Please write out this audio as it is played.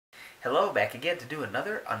Hello, back again to do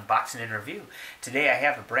another unboxing and review. Today I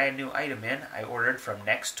have a brand new item in I ordered from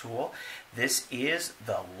NexTool. This is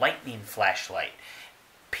the lightning flashlight,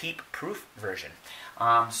 peep-proof version.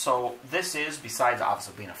 So this is, besides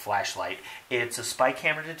obviously being a flashlight, it's a spy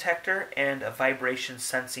camera detector and a vibration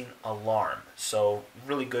sensing alarm. So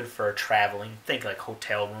really good for traveling, think like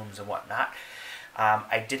hotel rooms and whatnot.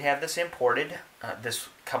 I did have this imported. This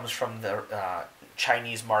comes from the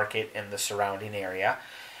Chinese market in the surrounding area.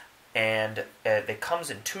 And it comes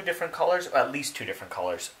in two different colors, or at least two different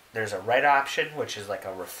colors. There's a red option, which is like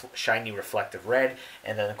a shiny reflective red,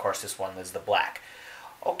 and then of course this one is the black.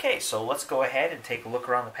 Okay, so let's go ahead and take a look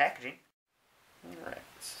around the packaging. Alright.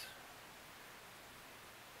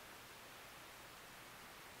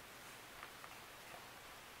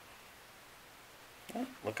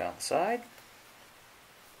 Look on the side.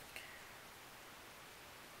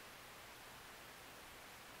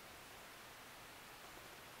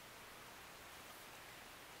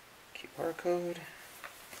 QR code.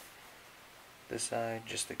 This side,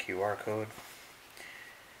 just the QR code.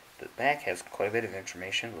 The back has quite a bit of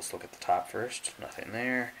information. Let's look at the top first. Nothing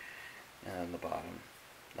there. And the bottom,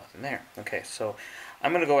 nothing there. Okay, so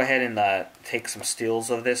I'm going to go ahead and take some stills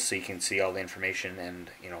of this so you can see all the information and,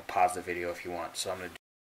 pause the video if you want. So I'm going to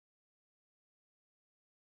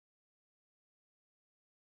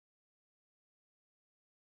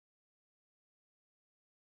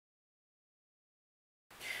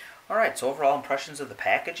Alright, so overall impressions of the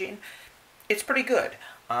packaging, it's pretty good.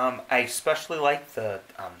 I especially like the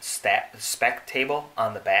spec table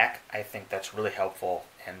on the back. I think that's really helpful,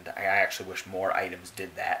 and I actually wish more items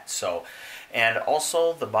did that. And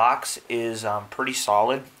also the box is pretty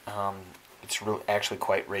solid. It's actually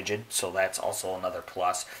quite rigid, so that's also another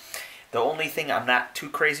plus. The only thing I'm not too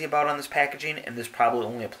crazy about on this packaging, and this probably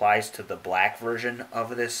only applies to the black version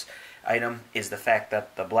of this item, is the fact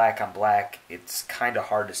that the black on black, it's kind of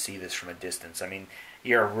hard to see this from a distance. I mean,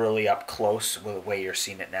 you're really up close with the way you're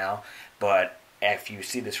seeing it now, but if you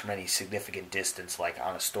see this from any significant distance, like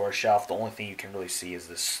on a store shelf, the only thing you can really see is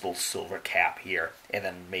this little silver cap here, and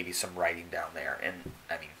then maybe some writing down there. And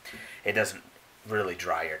I mean, it doesn't really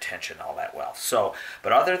draw your attention all that well.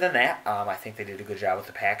 But other than that, I think they did a good job with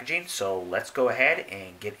the packaging. So let's go ahead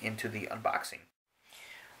and get into the unboxing.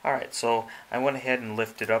 Alright, so I went ahead and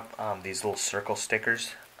lifted up these little circle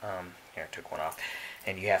stickers. Here, I took one off.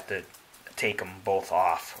 And you have to take them both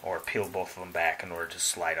off, or peel both of them back in order to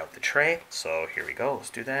slide out the tray. So here we go, let's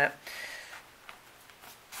do that.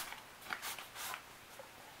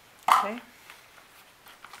 Okay.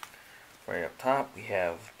 Right up top we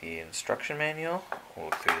have the instruction manual. We'll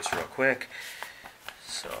look through this real quick.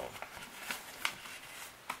 So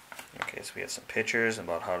we have some pictures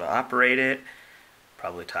about how to operate it.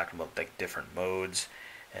 Probably talking about like different modes.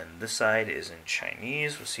 And this side is in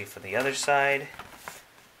Chinese. We'll see for the other side.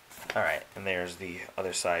 Alright, and there's the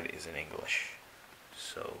other side is in English.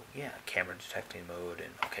 So yeah, camera detecting mode,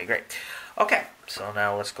 and okay, great. Okay, so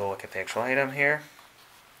now let's go look at the actual item here.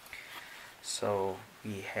 So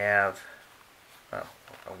we have a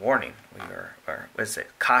warning, or what is it?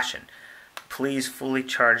 Caution. Please fully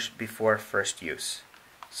charge before first use.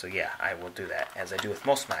 So yeah, I will do that, as I do with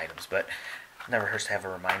most of my items, but never hurts to have a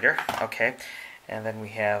reminder. Okay, and then we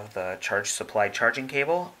have the charge supply charging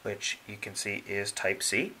cable, which you can see is Type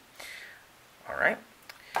C. Alright,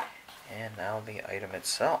 and now the item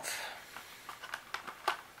itself.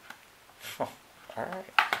 Alright,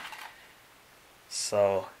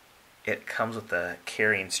 so it comes with the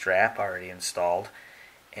carrying strap already installed,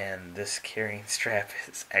 and this carrying strap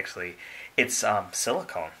is actually, it's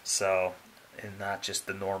silicone, so, and not just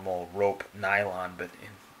the normal rope nylon, but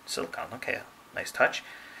in silicone. Okay, nice touch.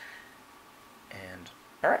 And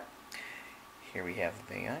alright, here we have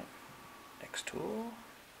the NexTool.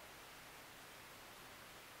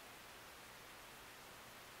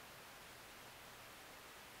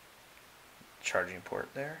 Charging port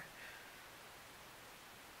there.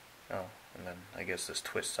 Oh, and then I guess this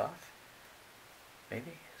twists off.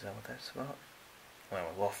 Maybe? Is that what that's about? Well,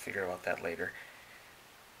 we'll figure out that later.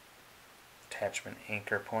 Attachment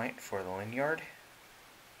anchor point for the lanyard.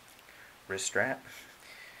 Wrist strap.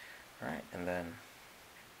 Alright, and then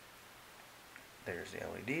there's the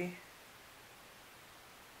LED.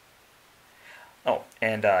 Oh,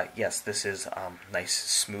 and yes, this is nice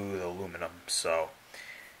smooth aluminum, so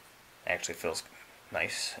actually feels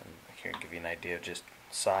nice. And here, give you an idea of just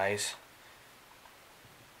size.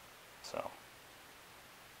 So,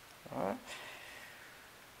 alright.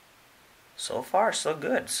 So far, so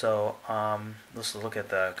good. So, let's look at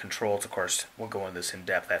the controls. Of course, we'll go into this in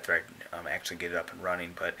depth after I actually get it up and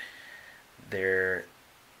running. But there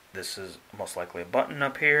this is most likely a button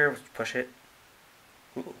up here. Push it.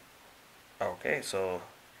 Ooh. Okay, so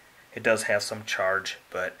it does have some charge,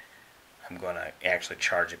 but I'm going to actually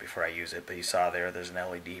charge it before I use it. But you saw there's an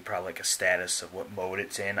LED, probably like a status of what mode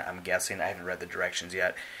it's in. I'm guessing. I haven't read the directions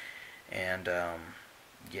yet. And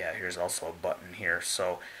yeah, here's also a button here.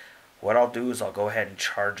 So what I'll do is I'll go ahead and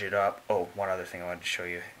charge it up. Oh, one other thing I wanted to show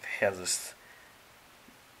you. It has this,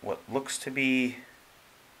 what looks to be,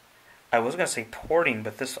 I was going to say porting,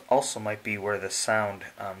 but this also might be where the sound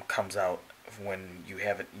comes out when you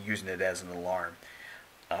have it using it as an alarm.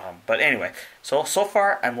 But anyway, so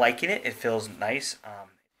far I'm liking it. It feels nice.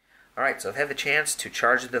 Alright, so I've had the chance to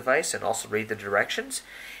charge the device and also read the directions,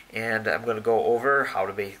 and I'm going to go over how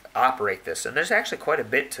to operate this. And there's actually quite a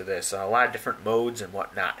bit to this, a lot of different modes and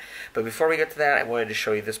whatnot. But before we get to that, I wanted to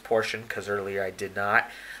show you this portion because earlier I did not.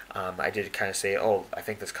 I did kind of say, oh, I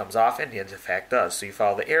think this comes off, and it in fact does. So you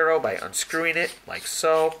follow the arrow by unscrewing it, like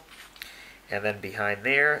so. And then behind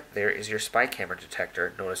there is your spy camera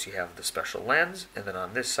detector. Notice you have the special lens, and then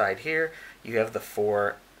on this side here, you have the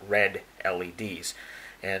 4 red LEDs.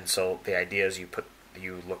 And so the idea is you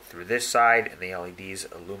look through this side, and the LEDs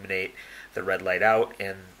illuminate the red light out,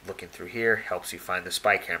 and looking through here helps you find the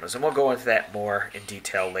spy cameras. And we'll go into that more in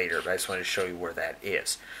detail later, but I just wanted to show you where that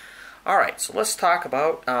is. Alright, so let's talk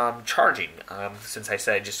about charging. Since I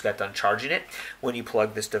said I just got done charging it, when you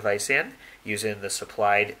plug this device in, using the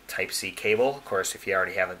supplied Type-C cable, of course if you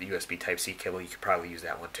already have a USB Type-C cable, you could probably use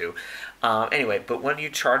that one too. Anyway, but when you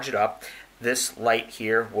charge it up, this light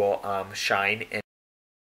here will shine.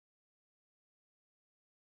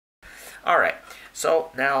 Alright,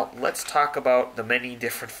 so now let's talk about the many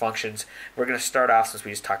different functions. We're going to start off, since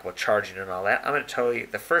we just talked about charging and all that, I'm going to tell you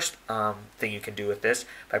the first thing you can do with this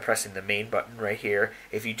by pressing the main button right here.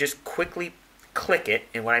 If you just quickly click it,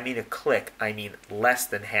 and when I mean a click, I mean less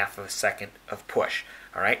than half of a second of push.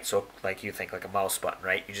 Alright, so like you think like a mouse button,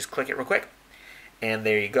 right? You just click it real quick, and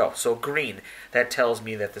there you go. So green, that tells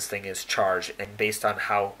me that this thing is charged, and based on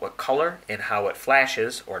what color and how it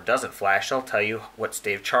flashes or doesn't flash, I'll tell you what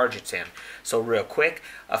state of charge it's in. So real quick,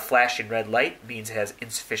 a flashing red light means it has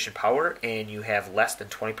insufficient power and you have less than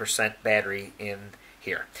 20% battery in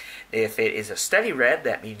here. If it is a steady red,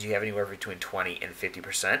 that means you have anywhere between 20 and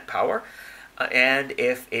 50% power. And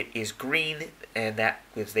if it is green, and that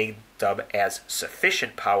is they dub as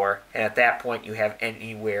sufficient power, and at that point you have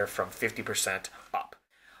anywhere from 50% up.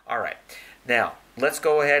 Alright, now let's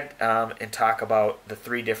go ahead and talk about the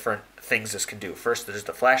 3 different things this can do. First there's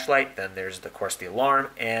the flashlight, then there's of course the alarm,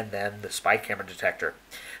 and then the spy camera detector.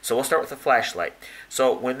 So we'll start with the flashlight.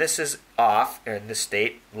 So when this is off, or in this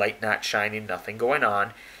state, light not shining, nothing going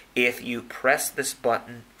on, if you press this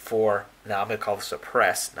button for, now I'm going to call this a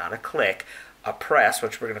press, not a click, a press,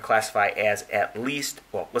 which we're going to classify as at least,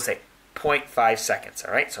 well, let's say 0.5 seconds,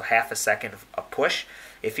 all right? So half a second of a push.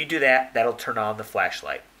 If you do that, that'll turn on the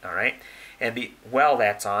flashlight, all right? And while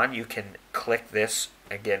that's on, you can click this,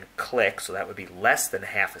 again, click, so that would be less than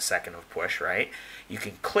half a second of push, right? You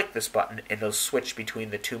can click this button, and it'll switch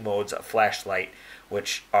between the 2 modes of flashlight,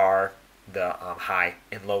 which are the high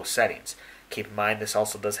and low settings. Keep in mind this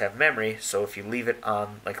also does have memory, so if you leave it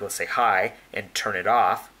on, like let's say high, and turn it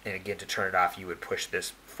off, and again to turn it off you would push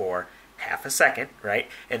this for half a second, right,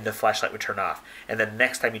 and the flashlight would turn off. And then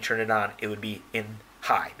next time you turn it on, it would be in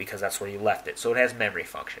high, because that's where you left it. So it has memory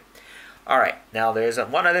function. Alright, now there's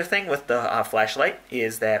one other thing with the flashlight,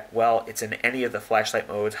 is that, well, it's in any of the flashlight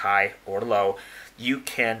modes, high or low. You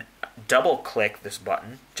can double click this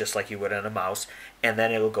button, just like you would on a mouse, and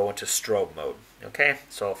then it'll go into strobe mode, okay,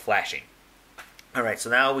 so flashing. Alright, so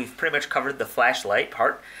now we've pretty much covered the flashlight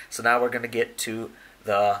part. So now we're going to get to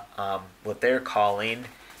the, what they're calling,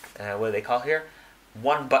 what do they call here?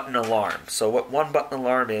 One button alarm. So what one button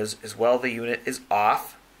alarm is while the unit is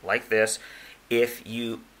off, like this, if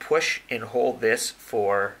you push and hold this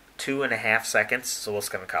for 2.5 seconds, so let's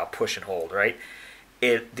kind of call it push and hold, right?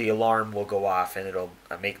 The alarm will go off and it'll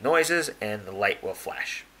make noises and the light will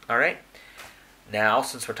flash. Alright? Now,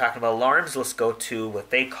 since we're talking about alarms, let's go to what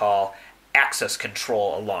they call access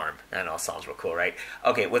control alarm. I know it sounds real cool, right?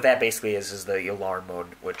 Okay, what that basically is the alarm mode,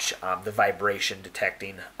 which the vibration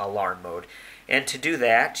detecting alarm mode. And to do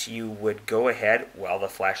that, you would go ahead while the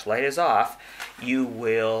flashlight is off. You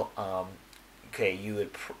will, you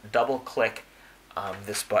would double click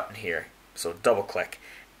this button here. So double click,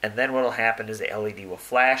 and then what will happen is the LED will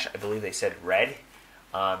flash. I believe they said red.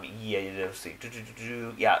 Yeah,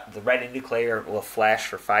 the red indicator will flash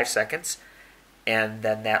for 5 seconds. And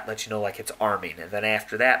then that lets you know like it's arming. And then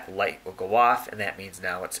after that, the light will go off, and that means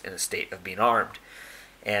now it's in a state of being armed.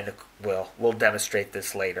 And we'll demonstrate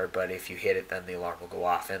this later, but if you hit it, then the alarm will go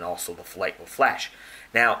off, and also the light will flash.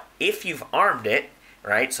 Now, if you've armed it,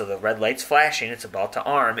 right, so the red light's flashing, it's about to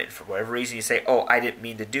arm, and for whatever reason you say, oh, I didn't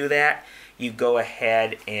mean to do that, you go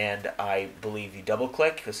ahead and I believe you double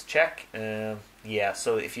click, just check. Yeah,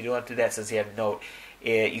 so if you don't want to do that, it says you have a note,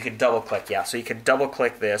 you can double click, yeah, so you can double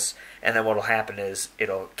click this, and then what will happen is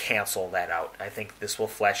it'll cancel that out. I think this will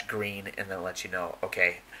flash green and then let you know,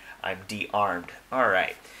 okay, I'm de-armed.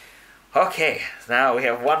 Alright. Okay, now we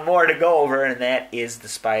have one more to go over, and that is the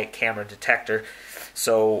spy camera detector.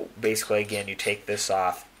 So basically, again, you take this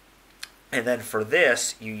off, and then for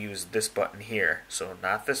this, you use this button here. So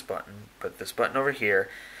not this button, but this button over here,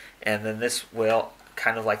 and then this will,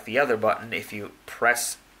 kind of like the other button, if you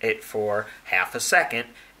press it for half a second,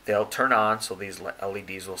 they'll turn on, so these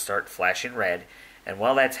LEDs will start flashing red. And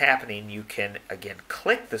while that's happening, you can, again,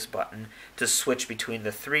 click this button to switch between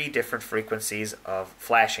the 3 different frequencies of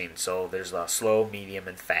flashing. So there's a slow, medium,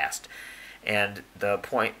 and fast. And the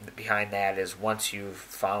point behind that is once you've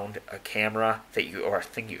found a camera that you, or a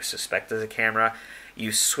thing you suspect is a camera,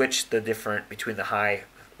 you switch the different between the high,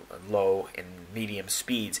 low, and medium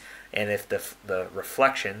speeds. And if the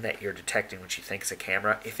reflection that you're detecting, which you think is a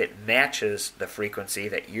camera, if it matches the frequency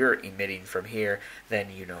that you're emitting from here, then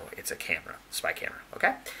you know it's a camera, spy camera,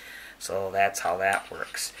 okay? So that's how that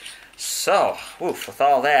works. So, with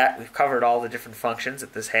all that, we've covered all the different functions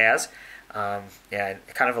that this has. Yeah,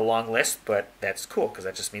 kind of a long list, but that's cool because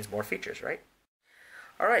that just means more features, right?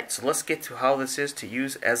 Alright, so let's get to how this is to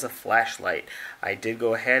use as a flashlight. I did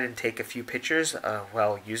go ahead and take a few pictures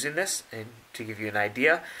while using this and to give you an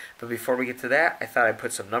idea. But before we get to that, I thought I'd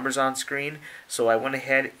put some numbers on screen. So I went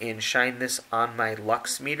ahead and shined this on my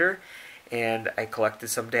lux meter and I collected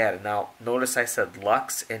some data. Now, notice I said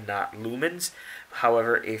lux and not lumens.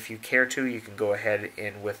 However, if you care to, you can go ahead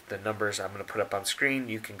and with the numbers I'm going to put up on screen,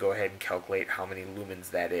 you can go ahead and calculate how many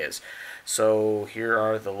lumens that is. So here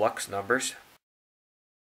are the lux numbers.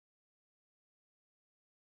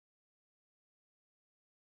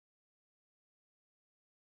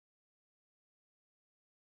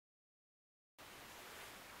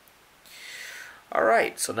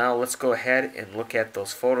 Alright, so now let's go ahead and look at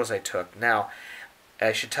those photos I took. Now,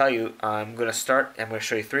 I should tell you, I'm going to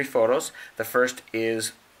show you 3 photos. The first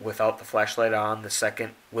is without the flashlight on, the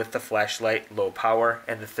second with the flashlight, low power,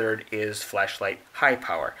 and the third is flashlight, high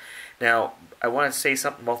power. Now, I want to say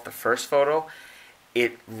something about the first photo.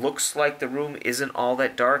 It looks like the room isn't all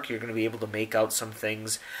that dark. You're going to be able to make out some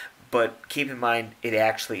things, but keep in mind it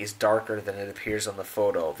actually is darker than it appears on the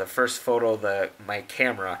photo. The first photo, my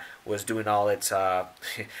camera was doing all its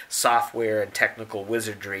software and technical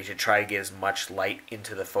wizardry to try to get as much light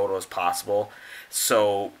into the photo as possible.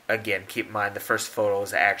 So again, keep in mind the first photo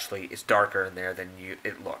is darker in there than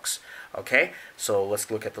it looks. Okay, so let's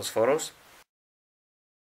look at those photos.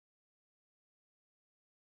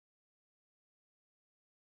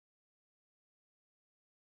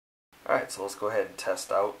 Alright, so let's go ahead and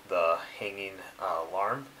test out the hanging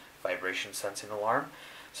alarm, vibration sensing alarm.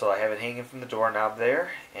 So I have it hanging from the doorknob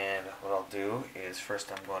there, and what I'll do is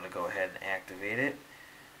first I'm going to go ahead and activate it.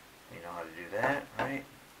 You know how to do that, right?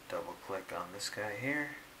 Double click on this guy here.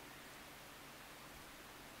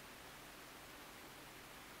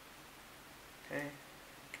 Okay,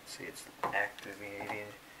 you can see it's activating.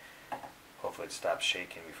 Hopefully it stops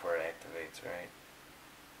shaking before it activates, right?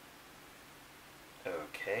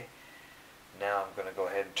 Okay. Now I'm going to go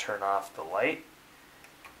ahead and turn off the light.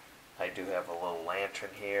 I do have a little lantern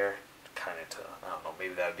here, kind of I don't know,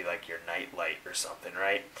 maybe that would be like your night light or something,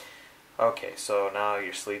 right? Okay, so now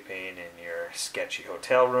you're sleeping in your sketchy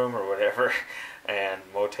hotel room or whatever, and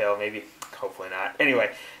motel maybe, hopefully not.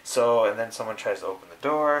 Anyway, so, and then someone tries to open the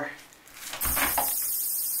door, and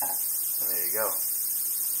there you go.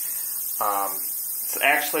 It's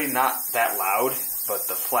actually not that loud, but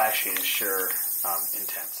the flashing is sure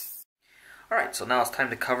intense. Alright, so now it's time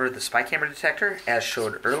to cover the spy camera detector. As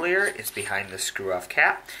showed earlier, it's behind the screw-off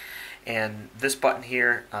cap. And this button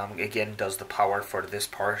here, again, does the power for this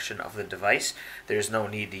portion of the device. There's no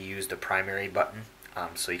need to use the primary button,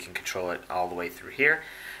 so you can control it all the way through here.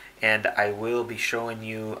 And I will be showing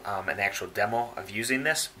you an actual demo of using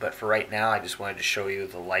this, but for right now, I just wanted to show you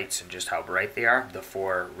the lights and just how bright they are, the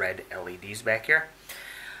 4 red LEDs back here.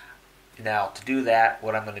 Now, to do that,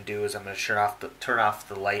 what I'm going to do is I'm going to turn off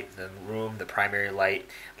the light in the room, the primary light,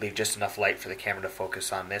 leave just enough light for the camera to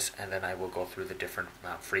focus on this, and then I will go through the different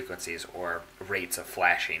frequencies or rates of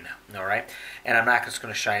flashing. All right, and I'm not just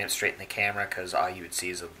going to shine it straight in the camera because all you would see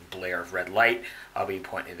is a blare of red light. I'll be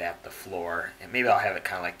pointing it at the floor, and maybe I'll have it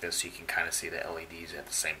kind of like this so you can kind of see the LEDs at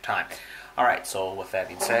the same time. All right, so with that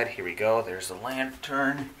being said, here we go. There's the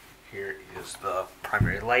lantern. Here is the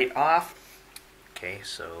primary light off. Okay,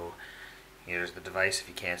 so here's the device if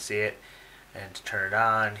you can't see it. And to turn it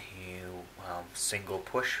on, you single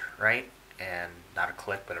push, right? And not a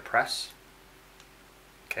click, but a press.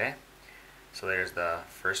 Okay, so there's the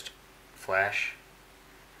first flash.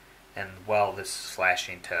 And while this is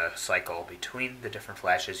flashing to cycle between the different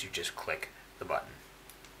flashes, you just click the button.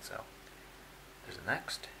 So there's the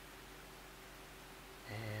next.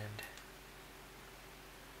 And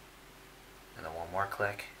then one more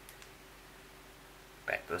click.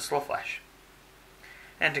 Back to the slow flash.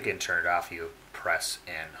 And to get turned off, you press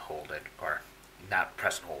and hold it, or not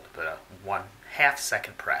press and hold, but a 1/2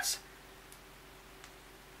 second press.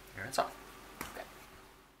 Here it's off. Okay.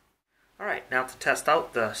 Alright, now to test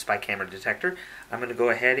out the spy camera detector, I'm going to go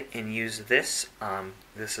ahead and use this.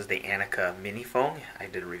 This is the Anika mini phone. I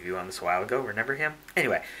did a review on this a while ago. Remember him?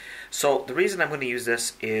 Anyway, so the reason I'm going to use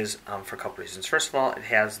this is for a couple reasons. First of all, it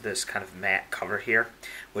has this kind of matte cover here,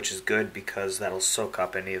 which is good because that'll soak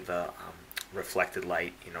up any of the reflected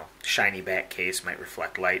light. You know, shiny back case might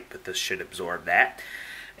reflect light, but this should absorb that.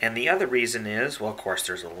 And the other reason is, well, of course,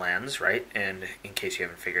 there's a lens, right? And in case you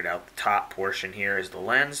haven't figured out, the top portion here is the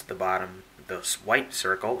lens. The bottom, the white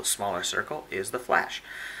circle, the smaller circle, is the flash.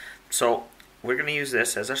 So we're going to use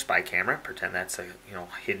this as our spy camera. Pretend that's a,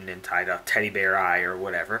 hidden inside a teddy bear eye or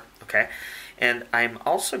whatever. Okay. And I'm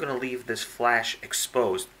also going to leave this flash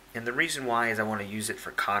exposed. And the reason why is I want to use it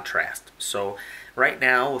for contrast. So right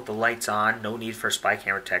now with the lights on, no need for a spy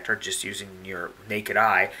camera detector, just using your naked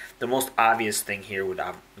eye. The most obvious thing here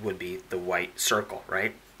would be the white circle,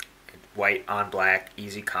 right? White on black,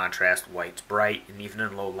 easy contrast, white's bright, and even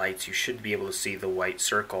in low lights you should be able to see the white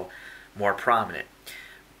circle more prominent.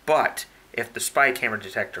 But if the spy camera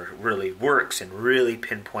detector really works and really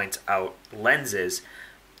pinpoints out lenses,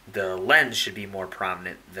 the lens should be more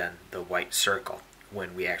prominent than the white circle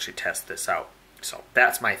when we actually test this out. So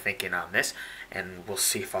that's my thinking on this, and we'll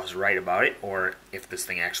see if I was right about it or if this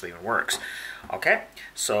thing actually even works. Okay,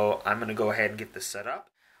 so I'm going to go ahead and get this set up.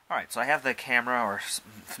 Alright, so I have the camera, or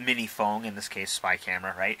mini phone, in this case spy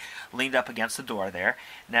camera, right, leaned up against the door there.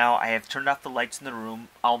 Now I have turned off the lights in the room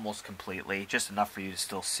almost completely, just enough for you to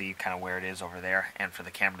still see kind of where it is over there and for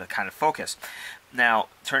the camera to kind of focus. Now,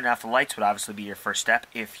 turning off the lights would obviously be your first step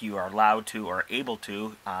if you are allowed to or able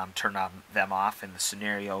to turn them off in the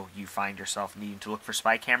scenario you find yourself needing to look for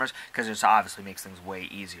spy cameras, because it obviously makes things way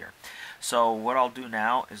easier. So what I'll do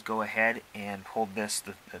now is go ahead and hold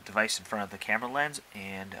the device in front of the camera lens,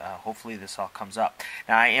 and hopefully this all comes up.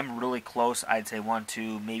 Now I am really close, I'd say 1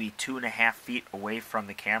 to maybe 2.5 feet away from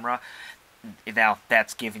the camera. Now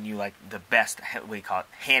that's giving you like the best, what do you call it,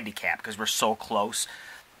 handicap, because we're so close.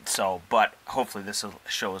 So, but hopefully this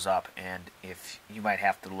shows up, and if you might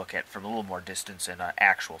have to look at from a little more distance in an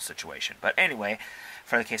actual situation. But anyway,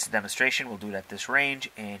 for the case of demonstration, we'll do it at this range,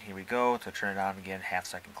 and here we go. To turn it on again, 1/2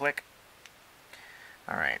 second click.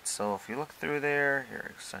 Alright, so if you look through there,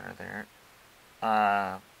 here, center there,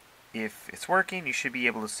 if it's working, you should be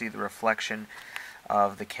able to see the reflection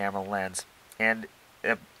of the camera lens. And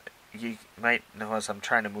you might notice I'm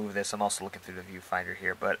trying to move this. I'm also looking through the viewfinder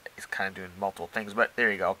here, but it's kind of doing multiple things. But there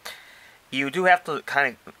you go. You do have to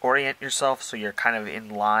kind of orient yourself so you're kind of in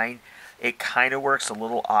line. It kind of works a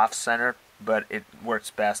little off-center, but it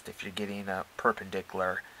works best if you're getting a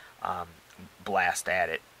perpendicular blast at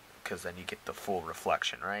it, because then you get the full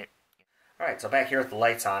reflection, right? Alright, so back here with the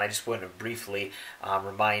lights on, I just want to briefly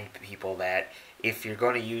remind people that if you're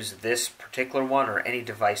going to use this particular one or any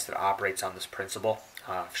device that operates on this principle,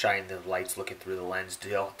 shining the lights, looking through the lens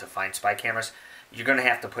deal to find spy cameras, you're going to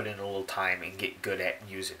have to put in a little time and get good at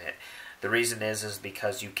using it. The reason is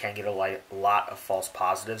because you can get a lot of false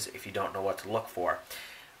positives if you don't know what to look for.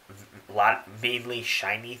 Mainly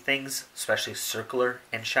shiny things, especially circular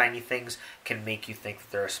and shiny things, can make you think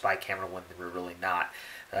that they're a spy camera when they're really not.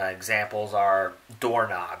 Examples are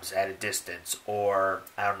doorknobs at a distance, or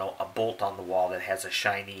I don't know, a bolt on the wall that has a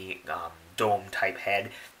shiny dome type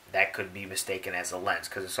head. That could be mistaken as a lens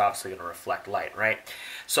because it's obviously going to reflect light, right?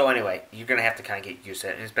 So anyway, you're going to have to kind of get used to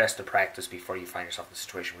it, and it's best to practice before you find yourself in a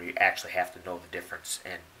situation where you actually have to know the difference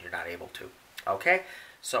and you're not able to. Okay?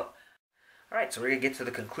 So, alright, so we're going to get to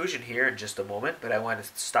the conclusion here in just a moment, but I want to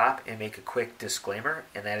stop and make a quick disclaimer,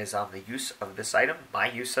 and that is on the use of this item,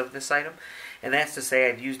 my use of this item, and that's to say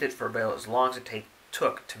I've used it for about as long as it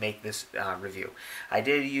took to make this review. I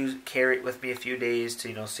did carry it with me a few days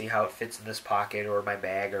to see how it fits in this pocket or my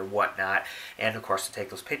bag or whatnot, and of course to take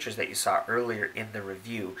those pictures that you saw earlier in the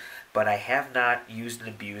review. But I have not used and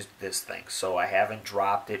abused this thing, so I haven't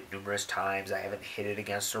dropped it numerous times. I haven't hit it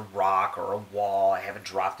against a rock or a wall. I haven't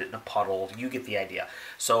dropped it in a puddle. You get the idea.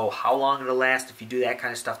 So how long it'll last if you do that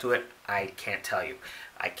kind of stuff to it, I can't tell you.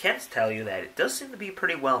 I can tell you that it does seem to be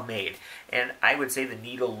pretty well made, and I would say the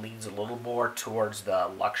needle leans a little more towards the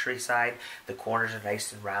luxury side. The corners are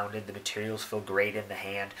nice and rounded, the materials feel great in the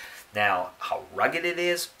hand. Now, how rugged it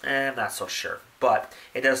is, I'm not so sure, but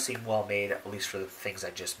it does seem well made, at least for the things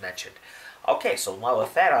I just mentioned. Okay, so now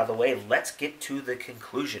with that out of the way, let's get to the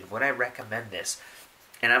conclusion. Would I recommend this?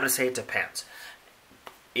 And I'm going to say it depends.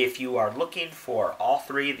 If you are looking for all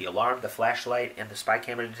three, the alarm, the flashlight, and the spy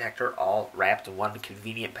camera detector, all wrapped in one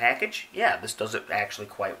convenient package, yeah, this does it actually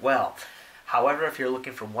quite well. However, if you're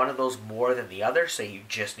looking for one of those more than the other, say you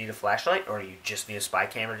just need a flashlight, or you just need a spy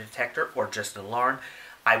camera detector, or just an alarm,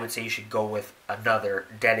 I would say you should go with another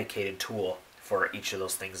dedicated tool for each of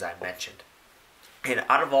those things I mentioned. And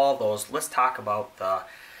out of all those, let's talk about the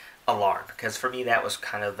alarm, because for me that was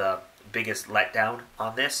kind of the biggest letdown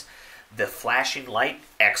on this. The flashing light,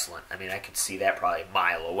 excellent. I mean, I could see that probably a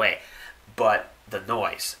mile away. But the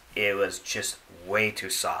noise, it was just way too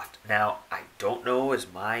soft. Now, I don't know,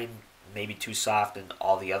 is mine maybe too soft and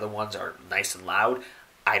all the other ones are nice and loud?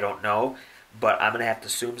 I don't know. But I'm going to have to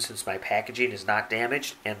assume, since my packaging is not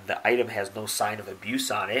damaged and the item has no sign of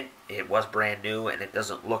abuse on it, it was brand new and it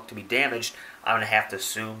doesn't look to be damaged, I'm going to have to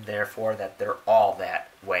assume, therefore, that they're all that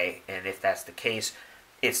way. And if that's the case,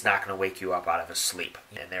 it's not going to wake you up out of a sleep.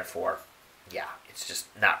 And therefore, yeah, it's just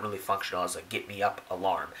not really functional as a get-me-up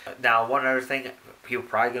alarm. Now, one other thing, people are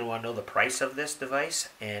probably going to want to know the price of this device.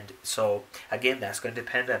 And so, again, that's going to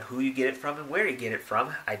depend on who you get it from and where you get it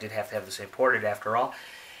from. I did have to have this imported after all.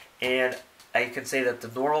 And I can say that the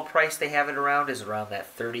normal price they have it around is around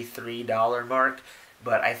that $33 mark.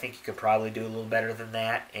 But I think you could probably do a little better than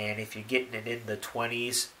that. And if you're getting it in the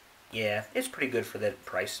 20s, yeah, it's pretty good for that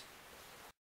price.